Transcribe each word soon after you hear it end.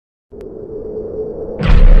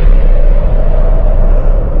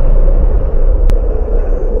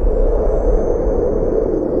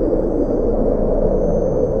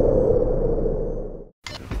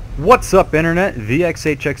What's up, Internet?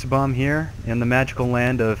 VXHXBomb here in the magical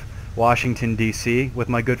land of Washington, D.C. with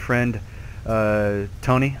my good friend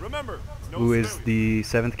Tony, who is the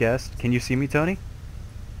 7th guest. Can you see me, Tony?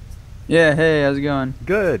 Yeah, hey, how's it going?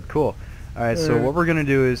 Good, cool. Alright, so what we're going to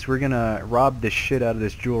do is we're going to rob the shit out of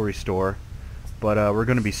this jewelry store, but we're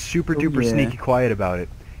going to be super duper sneaky quiet about it.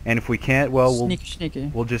 And if we can't, well,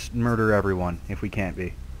 we'll just murder everyone if we can't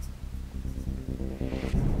be.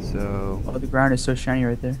 So... Oh, the ground is so shiny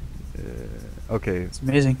right there. Okay. It's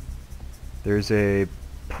amazing. There's a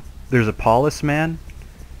police man.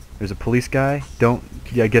 There's a police guy.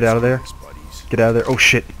 Get out of there. Get out of there. Oh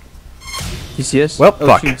shit. You see us? Well, oh,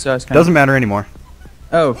 fuck. Shoot, so Doesn't matter anymore.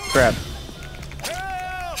 Oh, crap.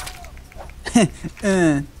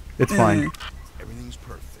 It's fine. Everything's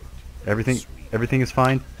perfect. Everything is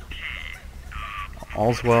fine.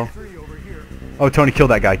 All's well. Oh, Tony, kill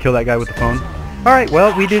that guy. Kill that guy with the phone. Alright,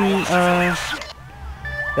 well, we didn't,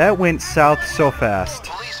 that went south so fast.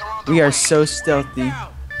 We are so stealthy.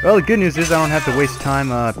 Well, the good news is I don't have to waste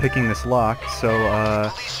time picking this lock, so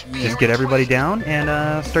just get everybody down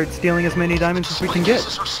and start stealing as many diamonds as we can get.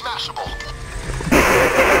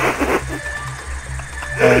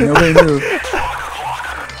 Nobody move.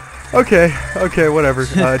 Okay, whatever.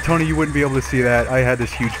 Tony, you wouldn't be able to see that. I had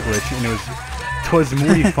this huge glitch, and twas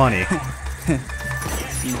muy funny.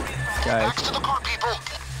 You guys,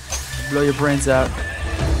 blow your brains out.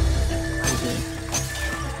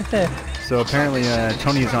 So apparently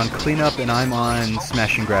Tony is on cleanup and I'm on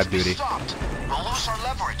smash and grab duty.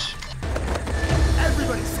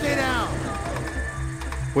 Everybody stay down.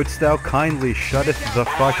 Wouldst thou kindly shutteth the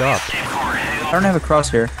fuck up? I don't have a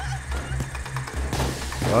crosshair.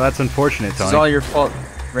 Well, that's unfortunate, Tony. This is all your fault.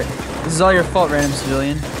 This is all your fault, random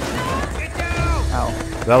civilian. Ow.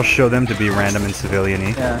 That'll show them to be random and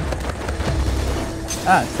civilian-y. Yeah.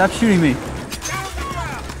 Ah, stop shooting me.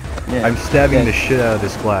 Yeah. I'm stabbing the shit out of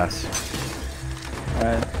this glass.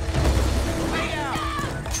 Alright.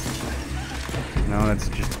 No, that's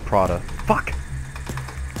just Prada. Fuck!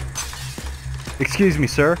 Excuse me,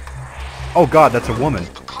 sir. Oh god, that's a woman.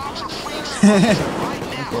 Okay.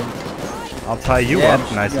 I'll tie you up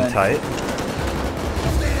nice and tight.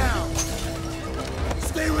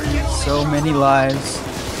 So many lives.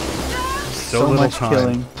 So little much time.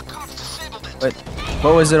 killing. But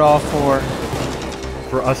what was it all for?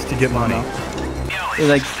 For us to get money. It's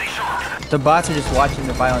like the bots are just watching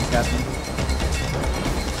the violence happen.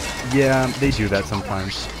 Yeah, they do that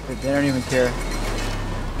sometimes. But they don't even care.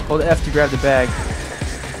 Hold F to grab the bag.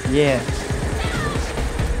 Yeah.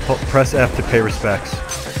 Press F to pay respects.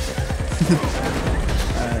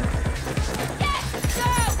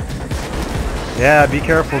 Yeah, be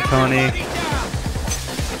careful, Tony.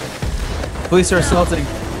 Police are assaulting.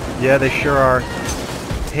 Yeah, they sure are.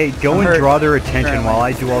 Hey, go and draw their attention while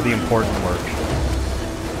I do all the important work.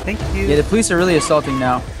 Thank you. Yeah, the police are really assaulting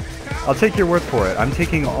now. I'll take your word for it. I'm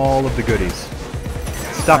taking all of the goodies.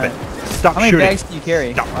 Stop it. Stop shooting. How many bags do you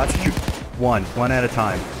carry? Stop. Shoot. One at a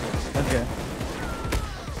time. Okay.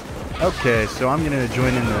 Okay, so I'm gonna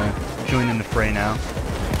join in the fray now.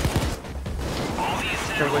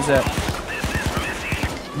 Where's that?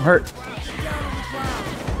 I'm hurt.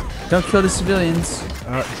 Don't kill the civilians.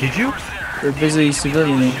 Did you? They're busy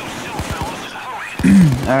civilianing.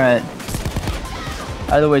 Alright.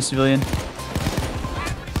 Out of the way, civilian.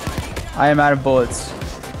 I am out of bullets.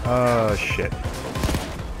 Oh, shit.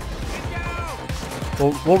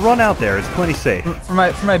 We'll run out there. It's plenty safe. For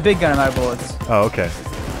my big gun, I'm out of bullets. Oh, okay.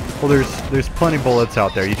 Well, there's plenty of bullets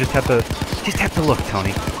out there. You just have to look,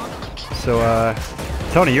 Tony. So,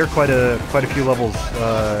 Tony, you're quite a few levels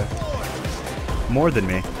more than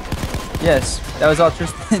me. Yes, that was all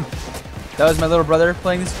Tristan. That was my little brother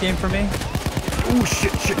playing this game for me. Oh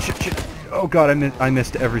shit! Oh god, I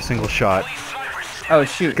missed every single shot. Oh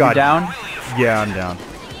shoot! God. You're down? Yeah, I'm down.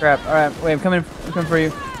 Crap! All right, wait, I'm coming for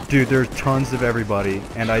you. Dude, there's tons of everybody,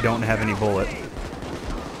 and I don't have any bullet.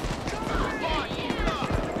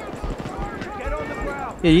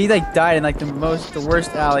 Yeah, you like died in like the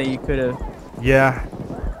worst alley you could have. Yeah.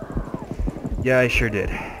 Yeah, I sure did.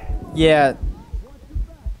 Yeah.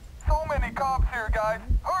 So many cops here, guys.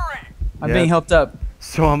 Hurry! I'm being helped up.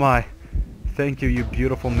 So am I. Thank you, you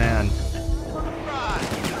beautiful man.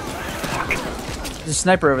 There's a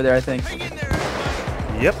sniper over there, I think. Yep.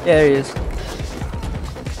 Yeah, there he is.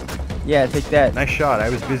 Yeah, take that. Nice shot.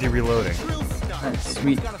 I was busy reloading. That's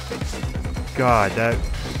sweet. God,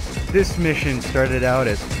 this mission started out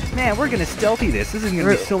as, man, we're gonna stealthy this. This is gonna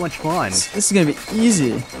be so much fun. This is gonna be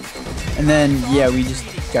easy. And then, yeah, we just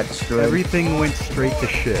got destroyed. Everything went straight to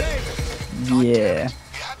shit. Yeah.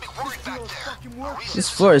 This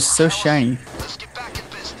floor is so shiny.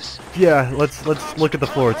 Yeah, let's look at the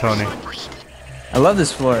floor, Tony. I love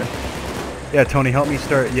this floor. Yeah, Tony, help me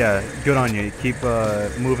start. Yeah, good on you. Keep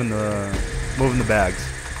moving the bags.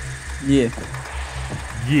 Yeah.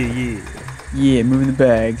 Yeah. Yeah, moving the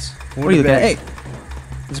bags. What are you looking at? Hey,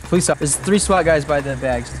 there's a police officer. There's 3 SWAT guys by the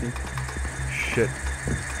bags too. Shit.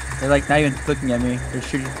 They're like not even looking at me. They're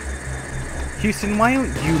shooting. Houston, why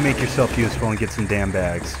don't you make yourself useful and get some damn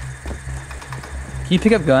bags? Can you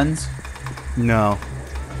pick up guns? No.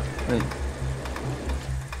 Wait.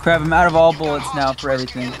 Crap, I'm out of all bullets now for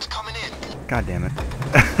everything. God damn it.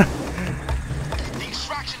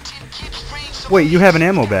 Wait, you have an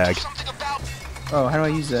ammo bag. Oh, how do I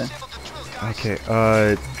use that? Okay,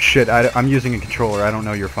 shit, I'm using a controller. I don't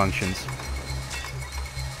know your functions.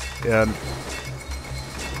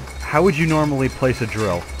 How would you normally place a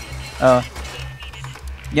drill? Oh.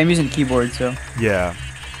 Yeah, I'm using the keyboard, so. Yeah.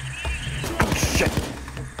 Oh, shit.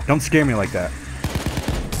 Don't scare me like that.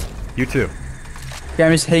 You too. Okay,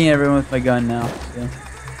 I'm just hitting everyone with my gun now, so.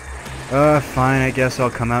 Fine, I guess I'll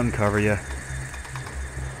come out and cover you.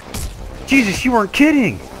 Jesus, you weren't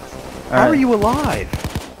kidding! How are you alive?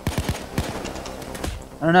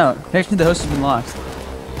 I don't know. Connection to the host has been lost.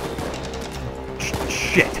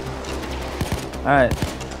 Shit. Alright.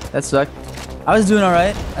 That sucked. I was doing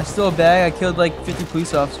alright. I stole a bag. I killed like 50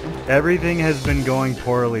 police officers. Everything has been going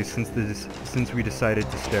poorly since we decided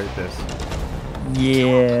to start this.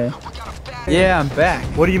 Yeah. Yeah, I'm back.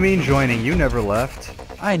 What do you mean joining? You never left.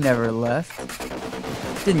 I never left.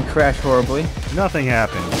 Didn't crash horribly. Nothing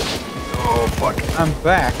happened. Oh, fuck. I'm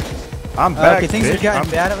back. I'm back, okay, things bitch. have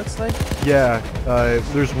gotten bad, it looks like. Yeah,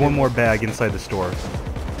 there's one more bag inside the store.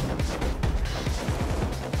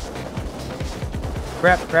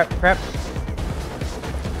 Crap, crap, crap.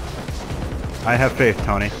 I have faith,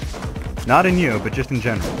 Tony. Not in you, but just in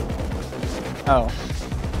general. Oh.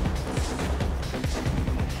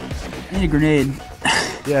 I need a grenade.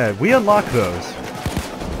 Yeah, we unlock those.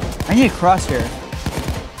 I need a crosshair.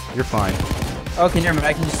 You're fine. Okay, never mind.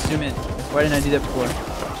 I can just zoom in. Why didn't I do that before?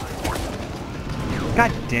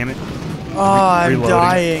 God damn it. Oh, I'm Reloading.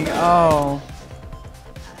 dying. Oh.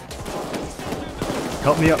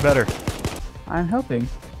 Help me up better. I'm helping.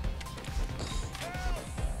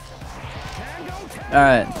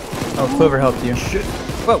 Alright. Oh, Clover helped you. Shit.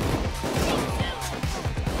 Whoa.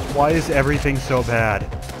 Why is everything so bad?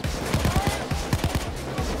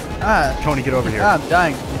 Ah. Tony, get over here. Ah, I'm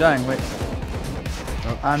dying. I'm dying. Wait.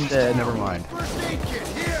 Oh, I'm dead. Never mind.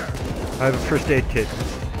 I have a first aid kit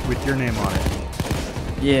with your name on it.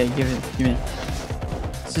 Yeah, give it. Give me.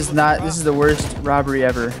 This is the worst robbery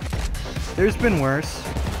ever. There's been worse.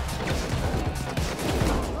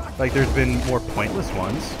 Like, there's been more pointless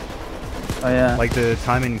ones. Oh yeah. Like the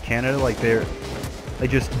time in Canada, like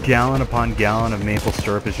just gallon upon gallon of maple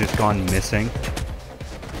syrup has just gone missing.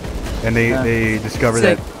 And they discovered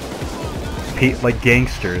that like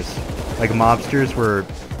gangsters, like mobsters were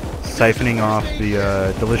siphoning off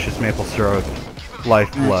the delicious maple syrup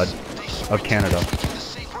lifeblood of Canada.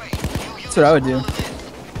 That's what I would do.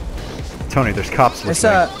 Tony, there's cops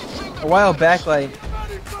listening. I saw a while back, like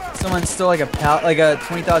someone stole like a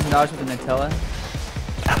 $20,000 worth of Nutella.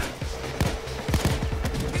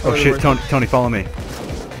 Oh shit, Tony, follow me.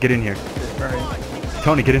 Get in here. Right.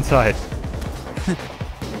 Tony, get inside.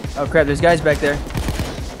 Oh crap, there's guys back there.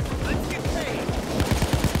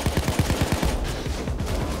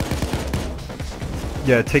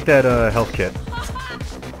 Yeah, take that health kit.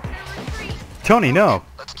 Tony, no.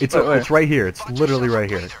 It's it's right here. It's literally right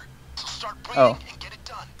here. Oh.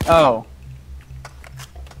 Oh.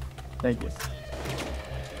 Thank you.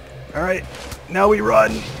 Alright, now we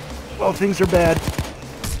run. Well, things are bad.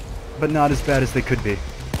 But not as bad as they could be.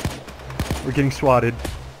 We're getting swatted.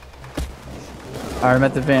 Alright, I'm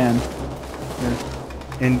at the van.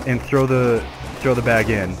 Here. And throw the bag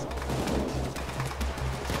in.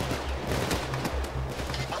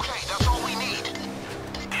 Okay, that's all we need.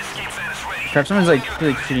 The escape van is ready. Crap, someone's like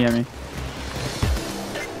really shooting at me.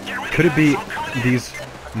 Could it be these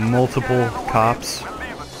multiple cops?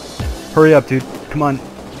 Hurry up, dude. Come on.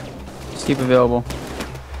 Escape available.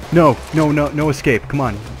 No escape. Come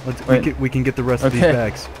on. We can get the rest of these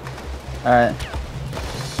bags. Alright.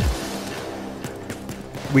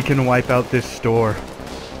 We can wipe out this store.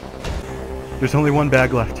 There's only one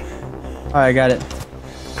bag left. Alright, I got it.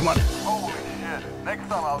 Come on. Holy shit. Next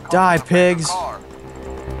time I'll call Die, you a pigs. car.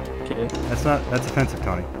 Okay. That's offensive,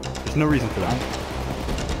 Tony. There's no reason for that.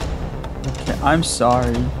 Okay, I'm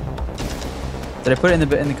sorry. Did I put it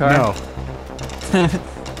in the car? No.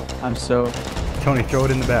 I'm so. Tony, throw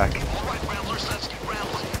it in the back.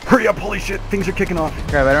 Hurry up! Holy shit! Things are kicking off.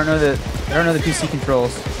 Crap! I don't know the PC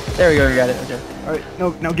controls. There we go. We got it. Okay. All right, no,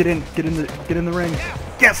 now get in the ring.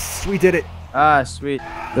 Yes, we did it. Ah, sweet.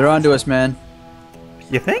 They're on to us, man.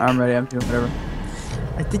 You think? I'm ready. I'm doing whatever.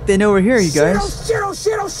 I think they know we're here, you guys. Shit, oh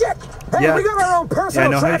shit, oh shit! Hey, Yeah. we got our own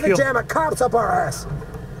personal traffic jam and cops up our ass.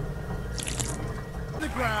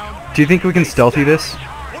 Do you think we can stealthy this?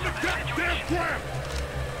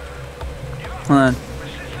 Hold on.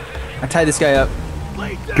 I tied this guy up.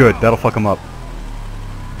 Good, that'll fuck him up.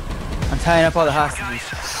 I'm tying up all the hostages.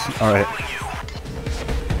 All right.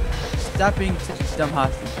 Stop being such a dumb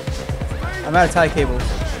hostage. I'm out of tie cables.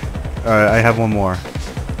 All right, I have one more.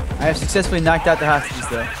 I have successfully knocked out the hostages,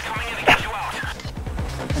 though.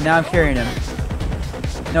 And now I'm carrying him.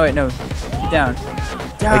 No, wait, no. Down.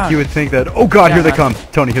 Down. Like you would think that. Oh God, here they Down. come,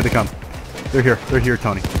 Tony. Here they come. They're here. They're here,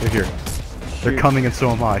 Tony. They're here. They're Shoot. coming, and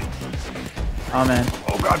so am I. Oh, man.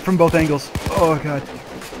 Oh God, from both angles. Oh God.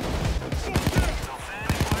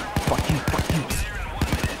 Fuck you. Fuck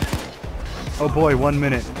you. Oh boy, 1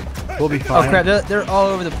 minute. We'll be fine. Oh, crap. They're all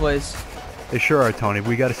over the place. They sure are, Tony.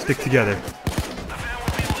 We gotta stick together.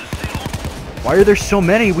 Why are there so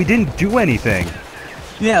many? We didn't do anything.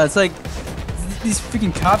 Yeah, it's like these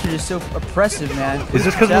freaking cops are just so oppressive, man. Is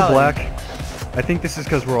this because we're black? I think this is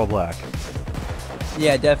because we're all black.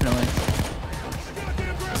 Yeah, definitely.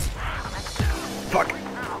 Fuck.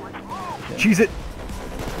 Cheese it.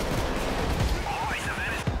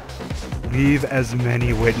 Leave as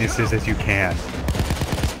many witnesses as you can.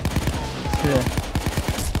 Yeah.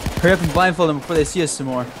 Hurry up and blindfold them before they see us some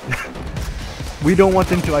more. We don't want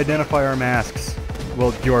them to identify our masks.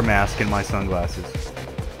 Well, your mask and my sunglasses.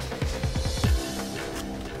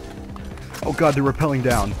 Oh God, they're rappelling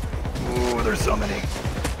down. Oh, there's so many.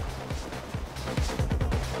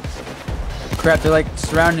 Crap, they're like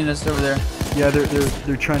surrounding us over there. Yeah,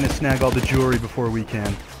 they're trying to snag all the jewelry before we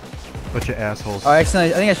can. Bunch of assholes. Oh,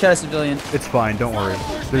 accidentally, I think I shot a civilian. It's fine, don't worry.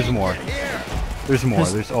 There's more. There's more.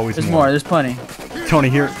 There's always There's more. There's plenty. Tony,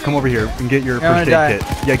 here, come over here and get your first aid kit.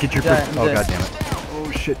 Yeah, get your first. Oh God damn it.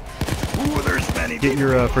 Oh shit. Ooh, there's many. Get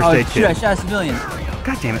your first aid shoot, kit. I shot a civilian.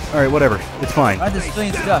 God damn it. All right, whatever. It's fine. I had the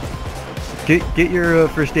civilian stuff. Get your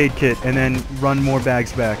first aid kit and then run more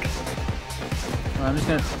bags back. Well, I'm just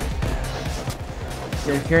gonna.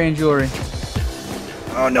 They're carrying jewelry.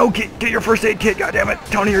 Oh no! Get your first aid kit. God damn it,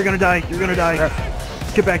 Tony, you're gonna die. You're gonna die.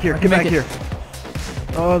 Get back here. Get back here.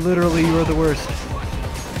 Oh, literally, you are the worst.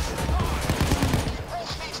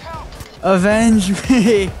 Avenge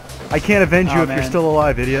me! I can't avenge you if man. you're still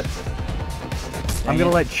alive, idiot. I'm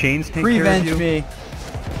gonna let chains take care of Revenge you. me.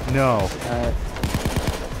 No. Alright.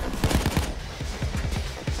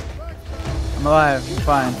 I'm alive. I'm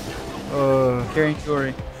fine. Carrying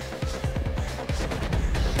jewelry.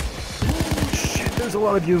 Shit, there's a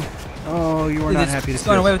lot of you. Oh, you are not happy to see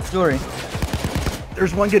going us. away with the jewelry.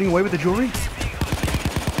 There's one getting away with the jewelry?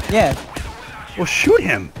 Yeah, Well, shoot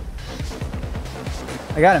him.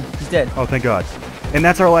 I got him. He's dead. Oh, thank God. And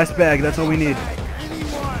that's our last bag. That's all we need.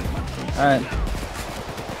 Alright.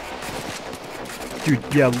 Dude,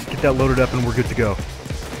 yeah, get that loaded up and we're good to go.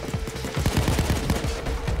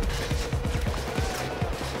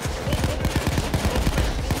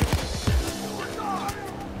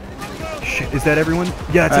 Shit, is that everyone?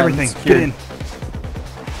 Yeah, that's everything. Get in.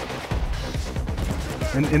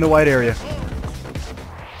 In the white area.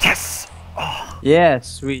 Yes! Oh. Yeah,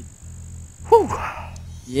 sweet. Whew.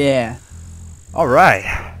 Yeah. All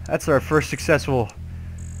right. That's our first successful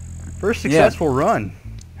run.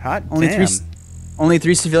 Hot damn. Only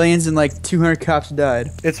three civilians and like 200 cops died.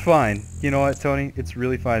 It's fine. You know what, Tony? It's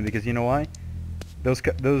really fine because you know why? Those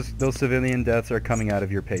civilian deaths are coming out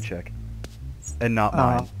of your paycheck, and not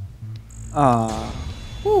mine.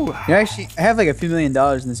 You actually, I have like a few $1 million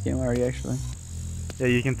in this game already. Actually. Yeah,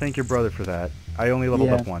 you can thank your brother for that. I only leveled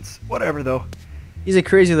up once. Whatever though. He's a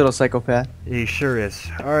crazy little psychopath. He sure is.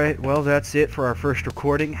 All right. Well, that's it for our first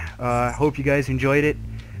recording. Hope you guys enjoyed it.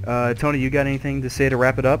 Tony, you got anything to say to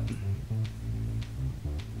wrap it up?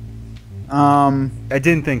 I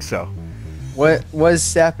didn't think so. What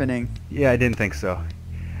was happening? Yeah, I didn't think so.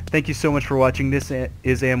 Thank you so much for watching. This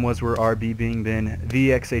is was where RB being been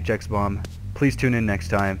the XHX bomb. Please tune in next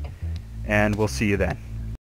time, and we'll see you then.